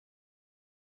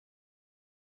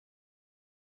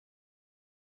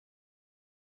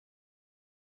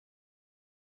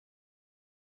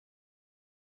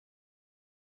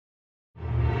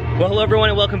Well, hello everyone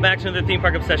and welcome back to another Theme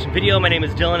Park Obsession video. My name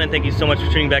is Dylan and thank you so much for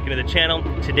tuning back into the channel.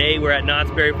 Today we're at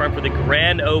Knott's Berry Farm for the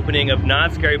grand opening of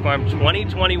Knott's Berry Farm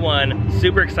 2021.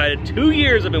 Super excited. 2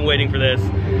 years I've been waiting for this.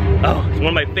 Oh, it's one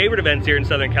of my favorite events here in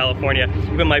Southern California.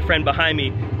 Even my friend behind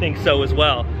me thinks so as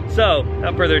well. So,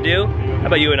 without further ado, how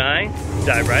about you and I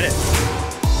dive right in.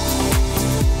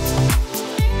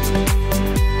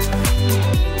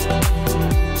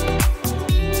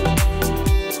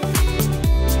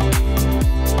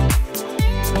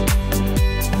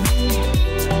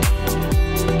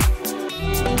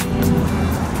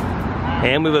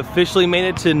 And we've officially made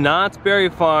it to Knott's Berry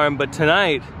Farm, but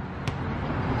tonight,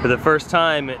 for the first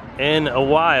time in a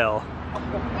while,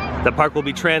 the park will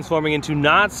be transforming into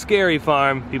Knott's Scary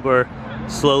Farm. People are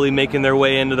slowly making their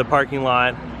way into the parking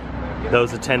lot,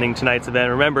 those attending tonight's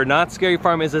event. Remember, Knott's Scary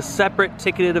Farm is a separate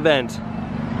ticketed event.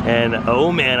 And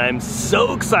oh man, I'm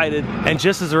so excited. And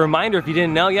just as a reminder, if you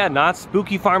didn't know yet, Knott's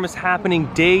Spooky Farm is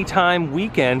happening daytime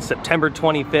weekend, September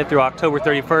 25th through October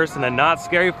 31st, and then Knott's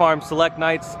Scary Farm select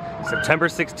nights, September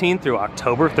 16th through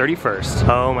October 31st.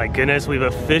 Oh my goodness, we've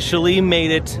officially made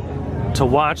it to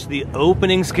watch the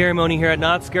opening ceremony here at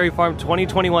Knott's Scary Farm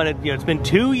 2021. It's been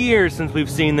 2 years since we've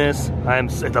seen this.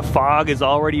 The fog is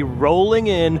already rolling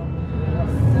in.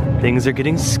 Things are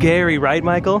getting scary, right,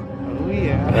 Michael?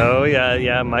 Yeah. Oh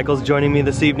yeah. Michael's joining me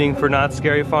this evening for Knott's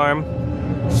Scary Farm.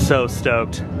 So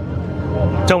stoked.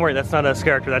 Don't worry, that's not us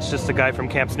character, that's just a guy from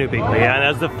Camp Snoopy. Yeah, and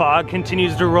as the fog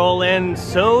continues to roll in,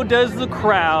 so does the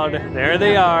crowd. There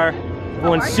they are.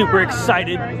 Everyone's super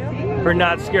excited for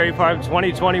Knott's Scary Farm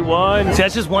 2021. See,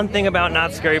 that's just one thing about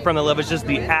Knott's Scary Farm I love, is just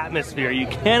the atmosphere. You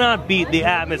cannot beat the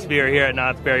atmosphere here at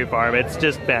Knott's Berry Farm. It's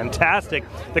just fantastic.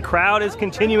 The crowd is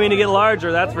continuing to get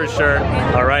larger, that's for sure.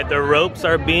 All right, the ropes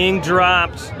are being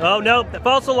dropped. Oh no,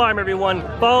 false alarm everyone,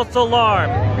 false alarm.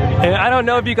 And I don't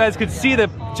know if you guys could see the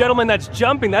gentleman that's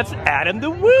jumping, that's Adam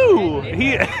the Woo.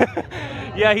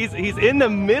 Yeah, he's in the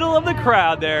middle of the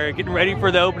crowd there, getting ready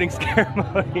for the opening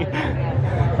ceremony.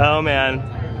 Oh man.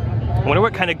 I wonder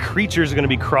what kind of creatures are going to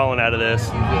be crawling out of this.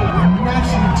 The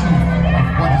nationality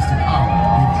of what is to come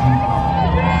with you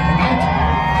all. Tonight,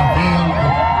 the veil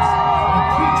opens. The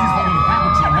creatures that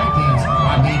inhabit your nightmares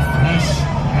are made flesh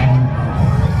and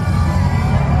bone.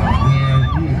 They're here,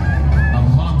 the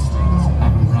monsters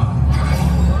of Run.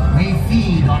 They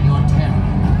feed on your terror.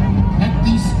 Let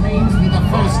these screams be the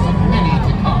first of many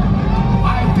to come.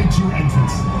 I bid you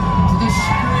entrance to the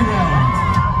shadowy realms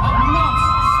of Knott's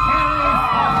Scary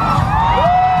Farm.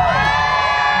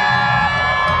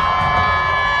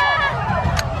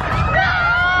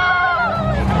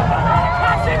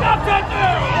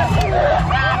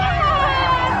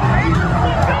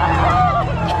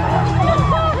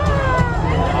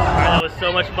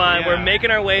 So much fun. Yeah. We're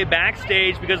making our way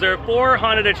backstage because there are 4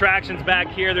 haunted attractions back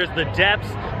here. There's the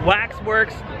Depths,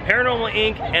 Waxworks, Paranormal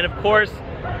Inc., and of course,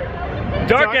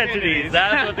 Dark Entities.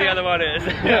 That's what the other one is.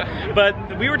 Yeah.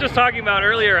 But we were just talking about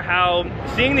earlier how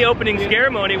seeing the opening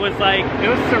ceremony was like... It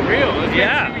was surreal. It's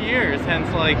been 2 years since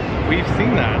like we've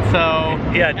seen that. So,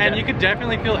 yeah, and you could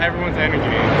definitely feel everyone's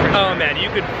energy. Oh man, you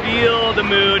could feel the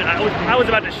mood. I was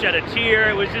about to shed a tear.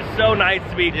 It was just so nice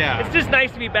to be... Yeah. It's just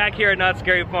nice to be back here at Knott's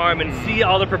Scary Farm and see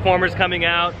all the performers coming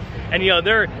out. And you know,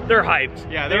 they're hyped.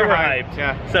 Yeah, they're hyped.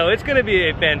 Yeah. So it's gonna be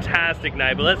a fantastic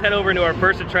night. But let's head over into our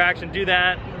first attraction, do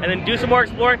that, and then do some more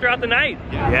exploring throughout the night.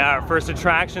 Yeah, our first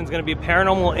attraction is gonna be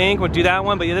Paranormal Inc. We'll do that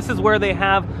one, but yeah, this is where they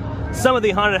have some of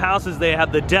the haunted houses. They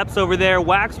have the Depths over there.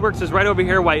 Waxworks is right over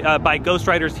here by Ghost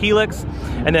Rider's Helix.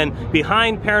 And then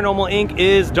behind Paranormal Inc.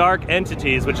 is Dark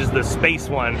Entities, which is the space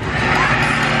one.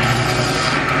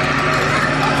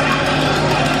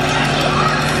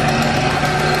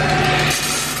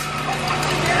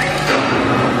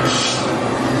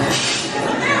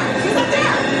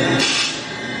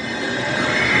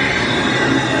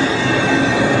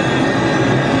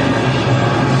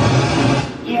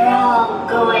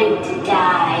 Going to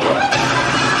die.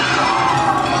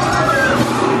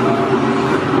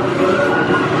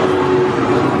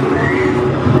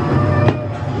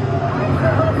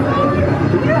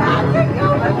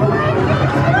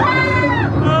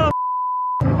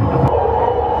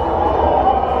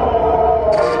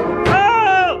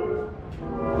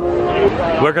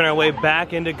 Working our way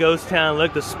back into Ghost Town.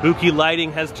 Look, the spooky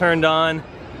lighting has turned on.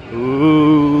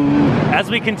 Ooh. As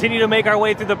we continue to make our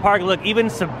way through the park, look, even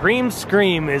Supreme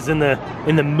Scream is in the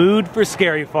mood for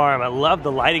Scary Farm. I love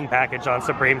the lighting package on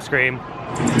Supreme Scream. Here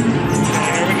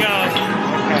we go.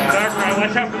 Dark ride,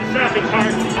 watch out for the shopping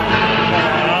cart.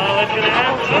 Oh, what's gonna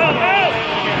happen? Oh,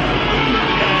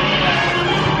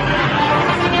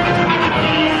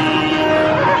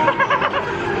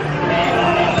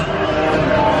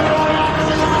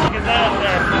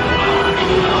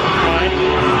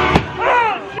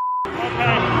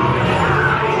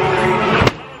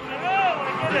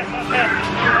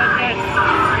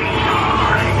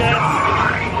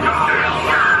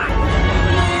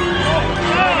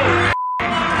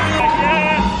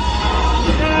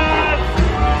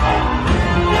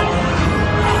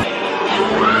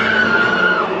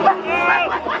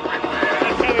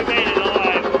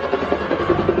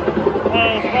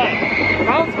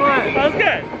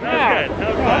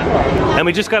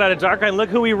 we just got out of Dark Ride. Look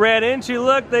who we ran into.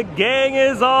 Look, the gang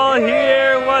is all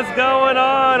here. What's going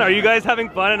on? Are you guys having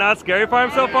fun at Knott's Scary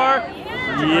Farm so far?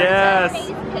 Yes.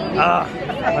 Oh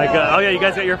my God. Oh yeah, you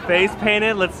guys got your face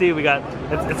painted. Let's see. We got.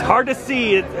 It's hard to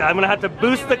see. I'm gonna have to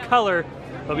boost the color.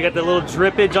 But we got the little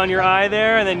drippage on your eye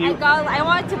there, and then you. I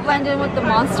wanted to blend in with the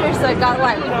monster, so I got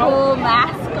like full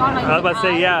mask on my. I was about to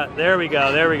say, yeah. There we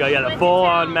go. There we go. Yeah, the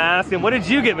full-on mask. And what did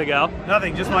you get, Miguel?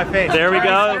 Nothing, just my face. There we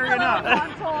go.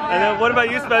 And then what about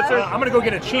you, Spencer? I'm gonna go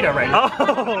get a cheetah right now.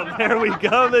 Oh, there we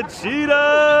go, the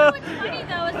cheetah. What's funny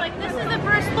though is like this is the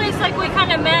first place like we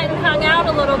kind of met and hung out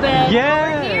a little bit.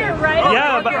 Yeah. Over here, right?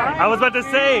 Yeah, but I was about to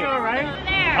say. Right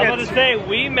there. I was about to say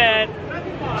we met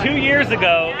 2 years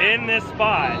ago in this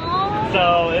spot.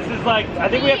 So this is like, I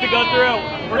think we have to go through it.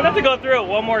 We're gonna have to go through it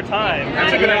one more time.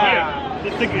 That's a good idea.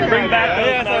 Just to bring back those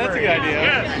Yeah, memories. that's a good idea.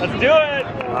 Yes. Let's do it.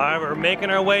 All right, we're making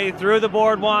our way through the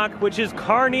boardwalk, which is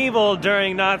carnival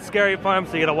during Knott's Scary Farm.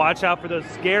 So you gotta watch out for those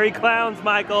scary clowns,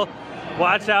 Michael.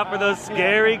 Watch out for those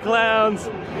scary clowns.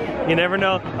 You never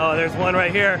know. Oh, there's one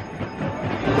right here.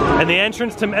 And the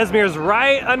entrance to Mesmer is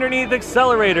right underneath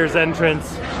Accelerator's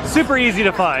entrance. Super easy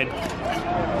to find.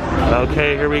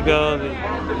 Okay, here we go. The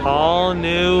all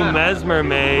new Mesmer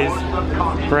maze.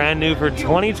 Brand new for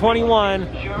 2021.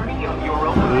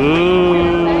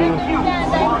 Ooh.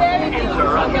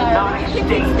 Keep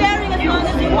staring as long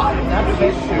as you want.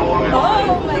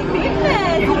 Oh my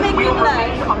goodness, you make me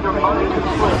blush.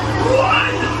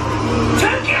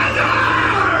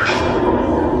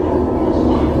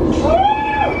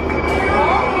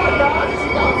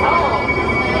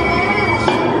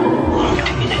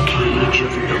 In a cage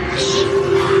of looks,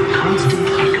 constant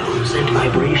echoes and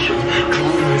vibration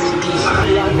drawing us deeper.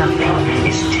 Nothing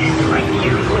is tethering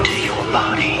you to your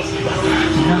body.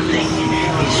 Nothing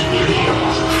is real.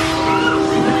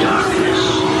 The darkness,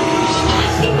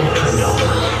 the metronome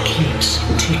keeps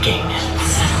ticking.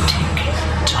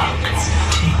 Tick-tock,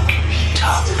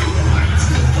 tick-tock.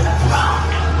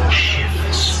 Round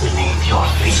shifts beneath your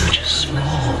feet.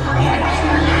 Small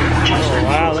breath. Just Oh,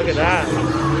 wow, look at that.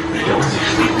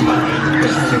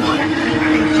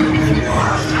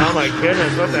 Oh my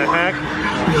goodness, what the heck?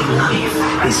 Your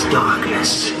life is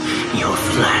darkness. Your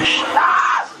flesh.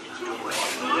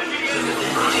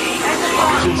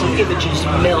 Of images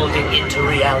melding into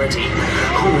reality.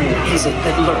 Who is it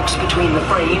that lurks between the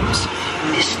frames?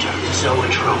 Mr.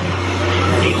 Zoetrope.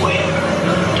 Beware.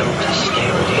 Don't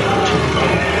stare at him too long.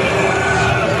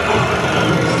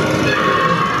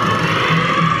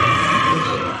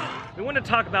 We want to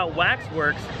talk about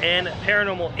Waxworks and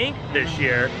Paranormal Inc. this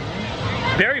year.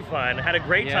 Very fun. Had a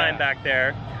great time back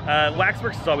there.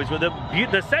 Waxworks is always with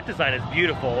the set design is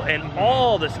beautiful, and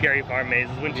all the Scary Farm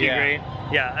mazes. Wouldn't you agree?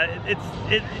 Yeah, it's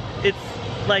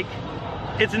like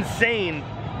it's insane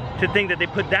to think that they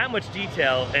put that much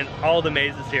detail in all the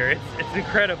mazes here. It's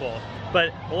incredible.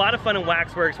 But a lot of fun in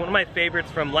Waxworks. One of my favorites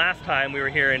from last time we were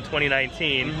here in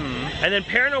 2019. And then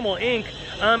Paranormal Inc.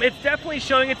 It's definitely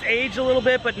showing its age a little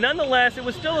bit, but nonetheless, it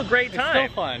was still a great time.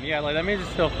 It's still fun. Yeah, like that maze is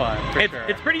still fun. For sure.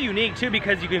 It's pretty unique too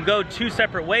because you can go two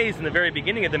separate ways in the very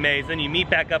beginning of the maze, then you meet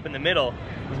back up in the middle.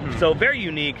 So very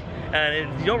unique,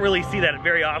 and you don't really see that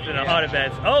very often at hot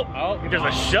events. Oh, there's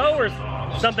a show or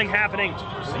something happening.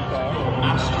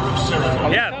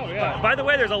 Yeah. By the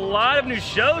way, there's a lot of new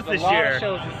shows this year. A lot of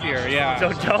shows this year, yeah.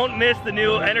 So don't miss the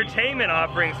new entertainment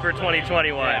offerings for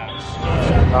 2021.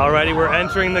 Alrighty, we're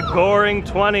entering the goring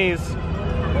 20s.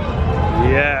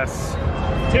 Yes.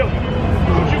 Tim,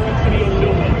 would you consider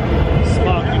yourself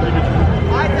smart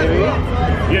individual? I do.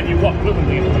 Yet you walk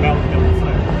fluently into the mountain.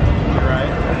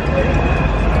 Right.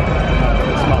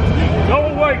 Go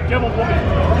away, devil woman.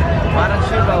 Why don't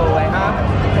you go away, huh?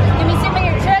 Give me some of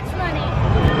your church money.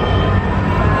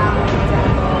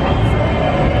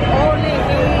 Only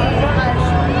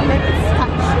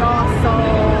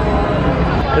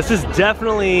This is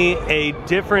definitely a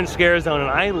different scare zone, and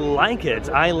I like it.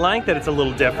 I like that it's a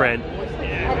little different.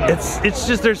 It's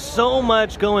just there's so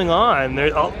much going on.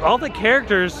 All the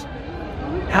characters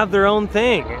have their own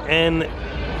thing, and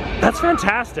that's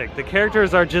fantastic. The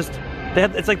characters are just,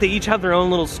 it's like they each have their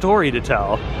own little story to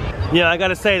tell. Yeah, I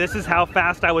gotta say, this is how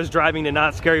fast I was driving to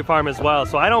Knott's Scary Farm as well,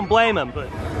 so I don't blame them.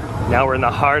 But now we're in the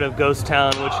heart of Ghost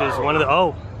Town, which is one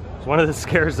of the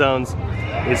scare zones.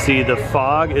 You see, the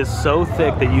fog is so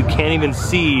thick that you can't even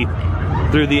see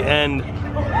through the end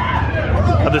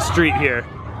of the street here.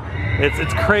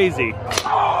 It's crazy.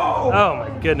 Oh my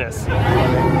goodness.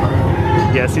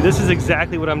 Yeah, see, this is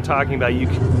exactly what I'm talking about. You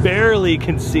barely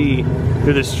can see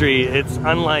through the street. It's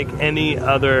unlike any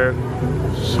other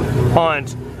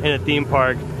haunt in a theme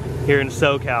park here in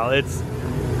SoCal.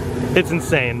 It's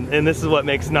insane, and this is what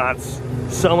makes Knott's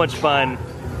so much fun.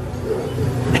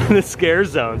 The scare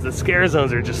zones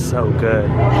are just so good.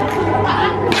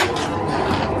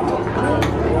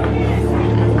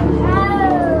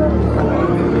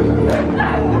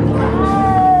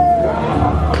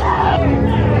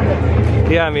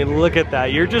 Yeah, I mean, look at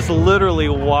that. You're just literally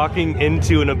walking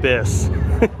into an abyss.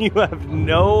 You have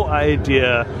no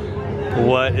idea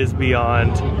what is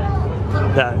beyond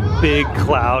that big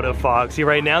cloud of fog. See,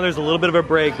 right now there's a little bit of a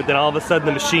break, but then all of a sudden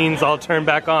the machines all turn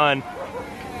back on,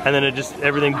 and then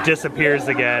everything disappears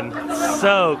again.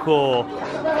 So cool.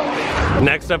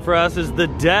 Next up for us is the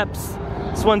Depths.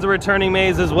 This one's a returning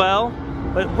maze as well,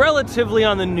 but relatively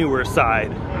on the newer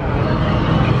side.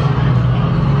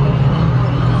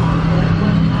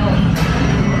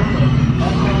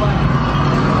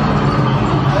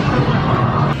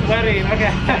 Sweating,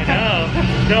 okay. I know.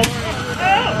 Don't worry.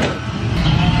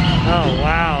 Oh,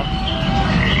 wow.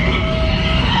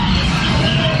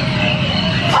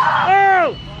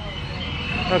 Oh!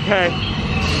 Okay.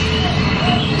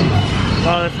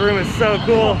 Wow, this room is so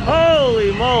cool.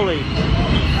 Holy moly.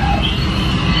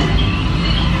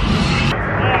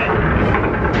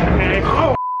 Okay.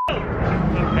 Oh!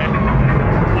 Okay.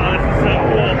 Oh, this is so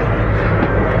cool.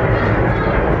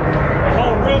 The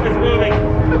whole room is moving.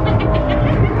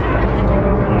 Oh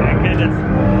my goodness.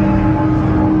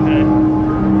 Okay.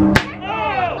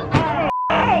 Oh!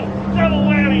 Oh! Double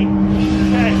whammy!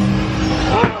 Okay.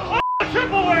 Oh!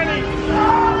 Triple whammy!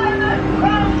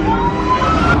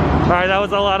 Alright, that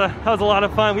was a lot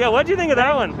of fun. Yeah, what'd you think of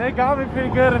that one? They got me pretty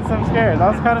good and some scares. I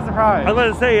was kind of surprised. I was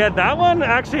about to say, yeah, that one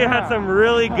actually had some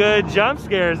really good jump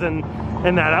scares and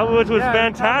that, which was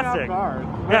fantastic.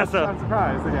 Yeah, so I'm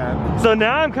surprised again. So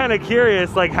now I'm kind of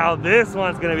curious, like how this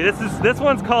one's gonna be. This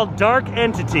one's called Dark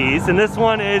Entities, and this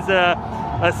one is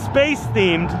a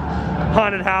space-themed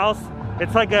haunted house.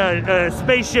 It's like a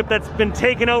spaceship that's been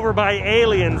taken over by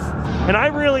aliens, and I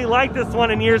really liked this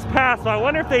one in years past. So I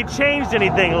wonder if they changed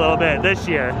anything a little bit this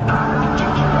year.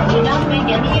 Do not make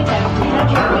any attempt to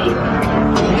enter your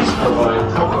vehicle. Please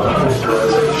provide proper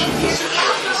authorization to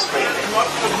secure this vehicle.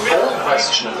 All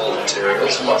questionable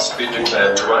materials must be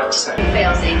declared to access.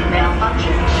 Failsafe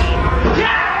malfunction.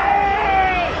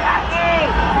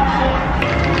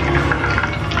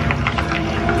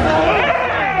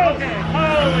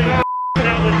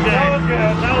 That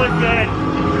was good.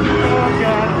 Oh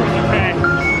god. Okay.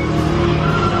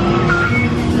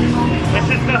 This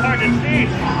is so hard to see.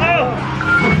 Oh!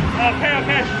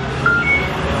 Okay.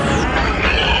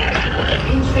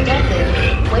 Introductive.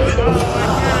 Wasted.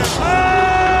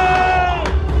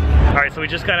 Alright, so we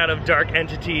just got out of Dark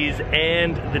Entities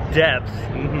and the Depths,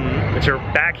 which are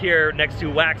back here next to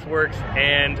Waxworks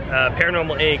and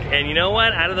Paranormal Inc. And you know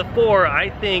what? Out of the four, I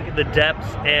think the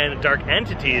Depths and Dark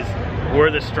Entities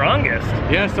were the strongest.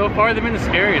 Yeah, so far they've been the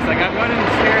scariest. Like, I've gotten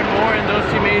scared more in those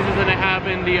two mazes than I have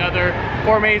in the other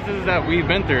 4 mazes that we've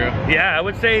been through. Yeah, I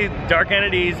would say Dark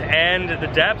Entities and the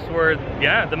Depths were,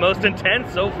 the most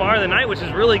intense so far in the night, which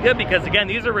is really good because, again,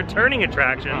 these are returning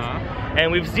attractions. And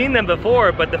we've seen them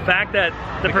before, but the fact that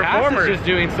the performers are just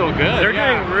doing so good. They're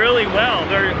doing really well.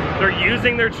 They're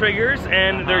using their triggers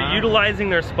and they're utilizing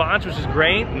their spots, which is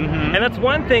great. And that's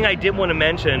one thing I did want to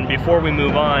mention before we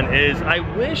move on is I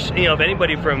wish, you know, if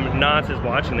anybody from Knott's is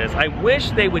watching this, I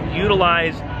wish they would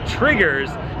utilize triggers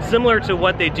similar to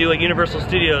what they do at Universal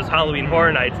Studios Halloween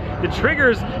Horror Nights. The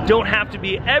triggers don't have to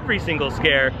be every single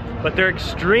scare, but they're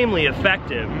extremely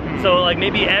effective. So like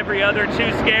maybe every other 2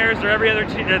 scares or every other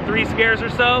 3 scares or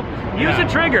so, use a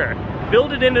trigger.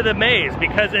 Build it into the maze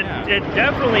because it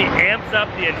definitely amps up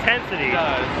the intensity. It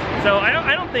does. So I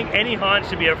don't think any haunt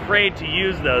should be afraid to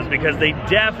use those because they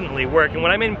definitely work. And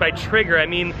what I mean by trigger, I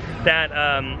mean that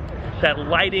that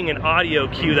lighting and audio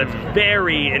cue that's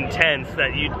very intense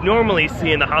that you normally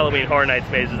see in the Halloween Horror Nights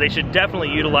mazes. They should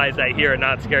definitely utilize that here at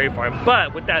Knott's Scary Farm.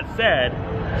 But with that said,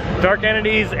 Dark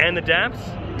Entities and the Depths,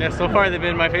 yeah, so far they've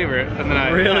been my favorite of the night.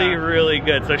 Really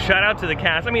good. So shout out to the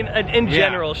cast. I mean, in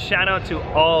general, shout out to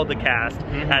all the cast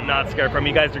at Knott's Scary Farm.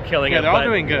 You guys are killing it. Yeah, they're all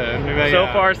doing good. So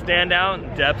far, stand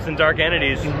out, Depths and Dark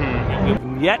Entities.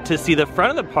 You've yet to see the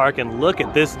front of the park and look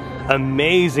at this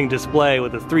amazing display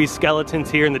with the 3 skeletons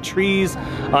here and the trees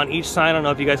on each side. I don't know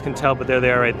if you guys can tell, but there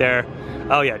they are right there.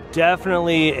 Oh yeah,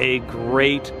 definitely a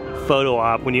great photo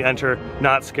op when you enter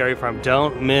Knott's Scary Farm.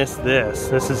 Don't miss this.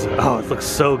 This is, oh, it looks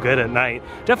so good at night.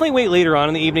 Definitely wait later on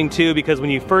in the evening too, because when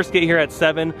you first get here at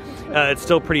 7, it's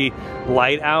still pretty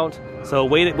light out. So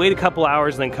wait a couple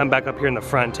hours and then come back up here in the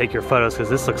front and take your photos because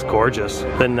this looks gorgeous.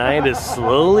 The night is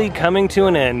slowly coming to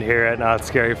an end here at Knott's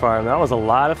Scary Farm. That was a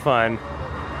lot of fun.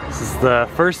 This is the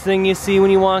first thing you see when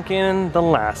you walk in, the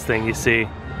last thing you see.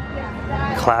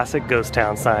 Classic ghost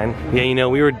town sign. Yeah, you know,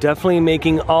 we were definitely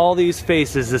making all these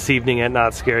faces this evening at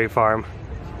Knott's Scary Farm.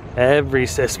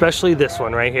 Especially this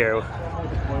one right here.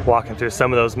 Walking through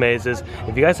some of those mazes.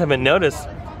 If you guys haven't noticed,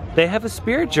 they have a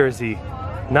spirit jersey.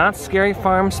 Knott's Scary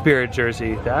Farm spirit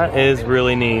jersey. That is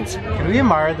really neat. Can we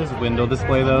admire this window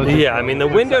display though? Yeah, I mean the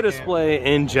window display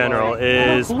in general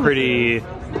is pretty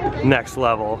next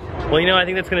level. Well, you know, I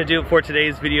think that's gonna do it for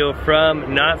today's video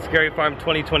from Knott's Scary Farm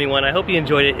 2021. I hope you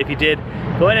enjoyed it. If you did,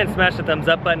 go ahead and smash the thumbs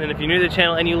up button. And if you're new to the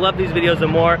channel and you love these videos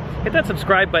and more, hit that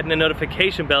subscribe button and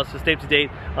notification bell to stay up to date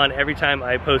on every time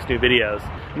I post new videos.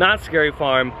 Knott's Scary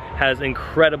Farm has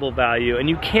incredible value, and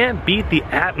you can't beat the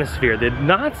atmosphere. The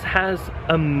Knott's has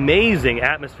amazing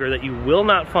atmosphere that you will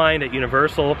not find at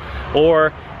Universal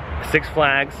or Six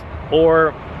Flags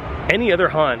or any other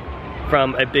haunt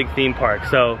from a big theme park.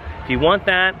 So if you want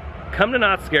that, come to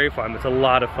Knott's Scary Farm. It's a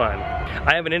lot of fun.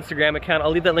 I have an Instagram account.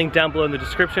 I'll leave that link down below in the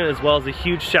description, as well as a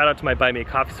huge shout out to my Buy Me a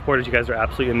Coffee supporters. You guys are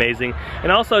absolutely amazing.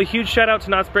 And also a huge shout out to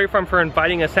Knott's Scary Farm for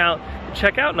inviting us out to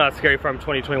check out Knott's Scary Farm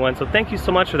 2021. So thank you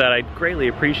so much for that. I greatly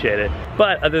appreciate it.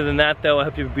 But other than that though, I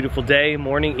hope you have a beautiful day,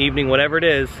 morning, evening, whatever it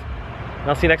is. And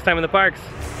I'll see you next time in the parks.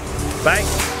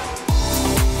 Bye.